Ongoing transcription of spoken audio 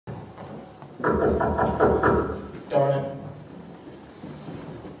Darn it.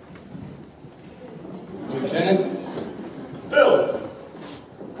 Lieutenant? Bill!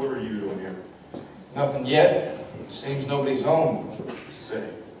 What are you doing here? Nothing yet. Seems nobody's home. Say,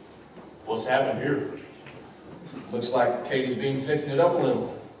 what's happened here? Looks like Katie's been fixing it up a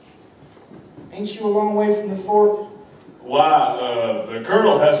little. Ain't you a long way from the fort? Why, the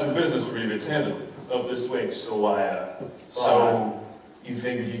colonel has some business for you to attend up this way, so So, you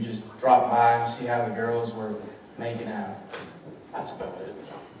figured you'd just drop by and see how the girls were making out? that's about it.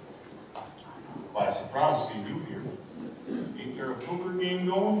 By surprise to see you here. Ain't there a poker game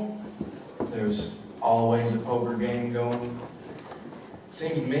going? There's always a poker game going.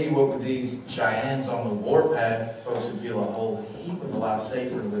 Seems to me, what with these Cheyennes on the warpath, folks would feel a whole heap of a lot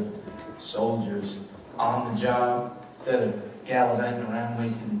safer with soldiers on the job instead of gallivanting around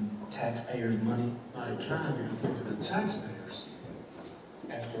wasting taxpayers' money. Mighty kind of you to think of the taxpayers.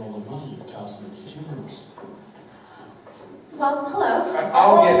 After all the money you've cost them at funerals. Well, hello.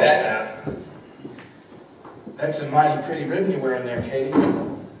 I'll get that now. That's a mighty pretty ribbon you're wearing there, Katie.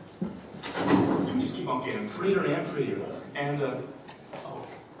 You just keep on getting prettier and prettier. And, oh,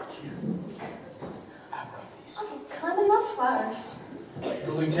 here. I brought these. Oh, Calamity loves flowers.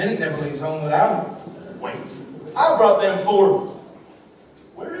 The lieutenant never leaves home without them. Wait, I brought them for...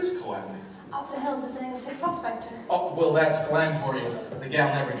 Where is Calamity? Up the hill visiting a sick prospector. Oh, well, that's Glenn for you. The gal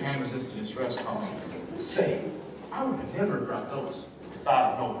never can resist a distress call. Say, I would have never brought those if I'd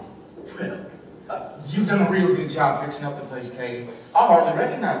have known. Well, You've done a real good job fixing up the place, Katie. I hardly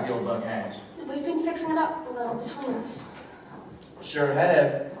recognize the old buck hatch. We've been fixing it up a little between us. Sure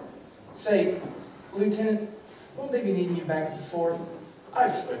have. Say, Lieutenant, won't they be needing you back at the fort? I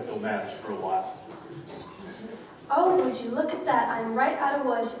expect they'll manage for a while. Oh, would you look at that? I'm right out of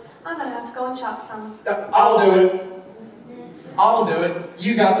wood. I'm gonna have to go and chop some. I'll do it. I'll do it.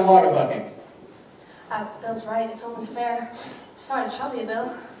 You got the water bucket. Bill's right. It's only fair. Sorry to trouble you,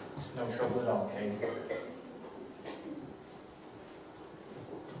 Bill. It's no trouble at all, Katie.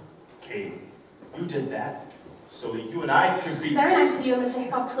 Kate, you did that so that you and I could be... Very nice of you and Mr.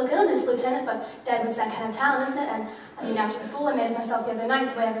 Hickok to look in on this, Lieutenant, but Deadwood's that kind of town, isn't it? And I mean, after the fool I made of myself the other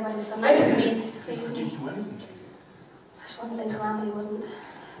night, the way everybody was so nice to me. I forgive you anything, Kate. There's one thing Calamity wouldn't.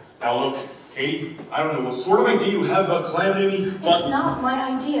 Now look, Katie, I don't know what sort of idea you have about Calamity, but... It's not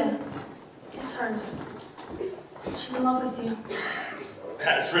my idea. It's hers. She's in love with you.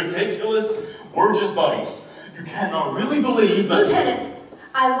 That's ridiculous. We're just buddies. You cannot really believe that... Lieutenant,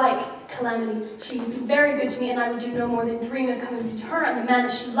 I like Calamity. She's been very good to me, and I would do no more than dream of coming to her and the man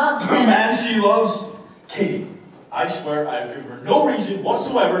that she loves. The man she loves? Katie, I swear I've given her no reason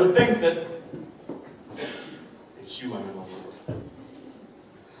whatsoever to think that... it's you I'm in love with.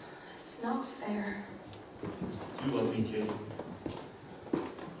 It's not fair. You love me, Katie.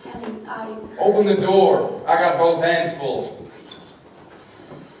 Tell you, I... Open the door. I got both hands full.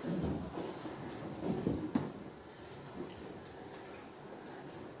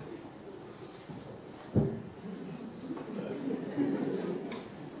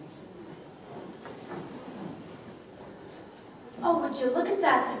 Oh, would you look at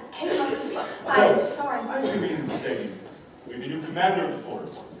that? The cake must have... I'm sorry. I didn't mean to say you. We've a new commander of the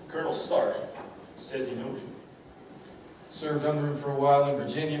fort, Colonel Stark. Says he knows you. Served under him for a while in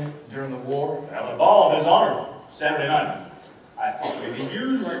Virginia during the war. Had a ball in his honor Saturday night. I thought maybe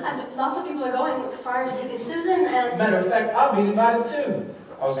you'd like... And lots of people are going. Friar's taking Susan, and... Matter of fact, I'll be invited too.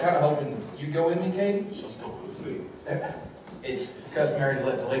 I was kind of hoping you'd go with me, Katie. She's going with me. It's customary to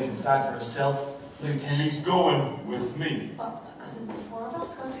let the lady decide for herself, Lieutenant. She's going with me. Well, couldn't the four of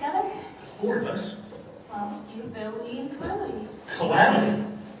us go together? The four of us? Well, you, Bill, me, and Calamity. Calamity?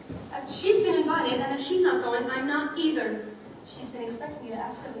 She's been invited, and if she's not going, I'm not either. She's been expecting you to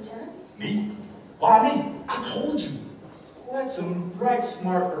ask her, Lieutenant. Me? Why me? I told you. Well, that's a right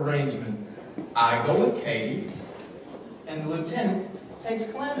smart arrangement. I go with Katie, and the lieutenant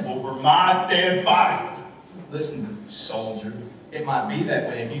takes Calamity. Over my dead body. Listen, soldier, it might be that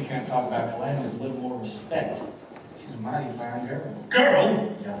way if you can't talk about Calamity with a little more respect. She's a mighty fine girl.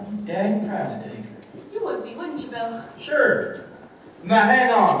 Girl? Yeah, I'll be dang proud to take her. You would be, wouldn't you, Bill? Sure. Now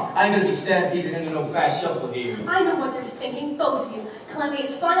hang on. I ain't gonna be stampeded into no fast shuffle here. I know what you're thinking, both of you. Calamity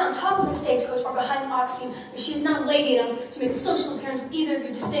is fine on top of the stagecoach or behind the ox team, but she's not lady enough to make a social appearance with either of you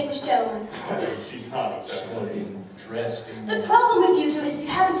distinguished gentlemen. She's not exactly. Dress The problem with you two is that you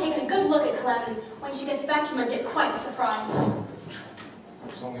haven't taken a good look at Calamity. When she gets back, you might get quite a surprise.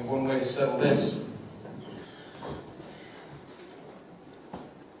 There's only one way to settle this.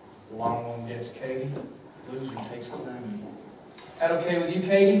 The long one gets Katie, loser takes Calamity. That okay with you,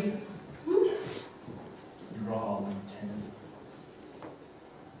 Katie? Draw, Lieutenant.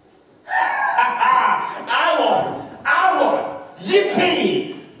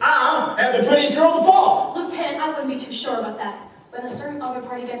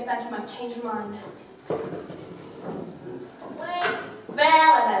 change your mind. Wait,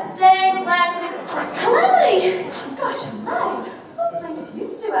 fell in a dang plastic crack. Calamity! Gosh almighty, what brings you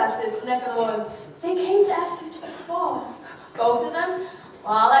two out to this neck of the woods? They came to ask you to the ball. Both of them?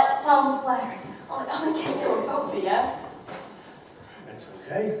 Well, that's plumb flattering. Only can't go with both of you. It's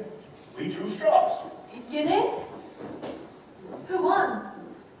okay. We drew straws. You did? Who won?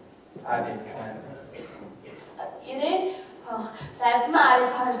 I did, Calamity. You did? Well, that's mighty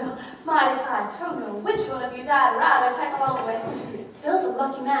fine, Bill. Mighty fine. I don't know which one of you's I'd rather take along with. Listen, Bill's a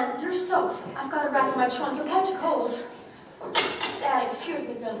lucky man. You're soaked. I've got a wrap in my trunk. You'll catch a cold. Daddy, excuse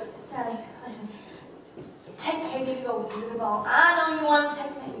me, Bill. Daddy, listen. Take Katie to go with you to the ball. I know you want to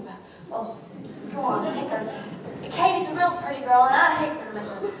take me, but, well, go on, take her. Katie's a real pretty girl, and I'd hate for her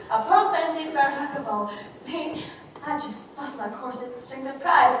to miss a plump, fancy, fair like a ball. Me, I just bust my corset strings of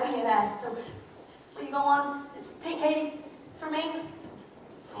pride at being asked. So, will you go on? Take Katie for me?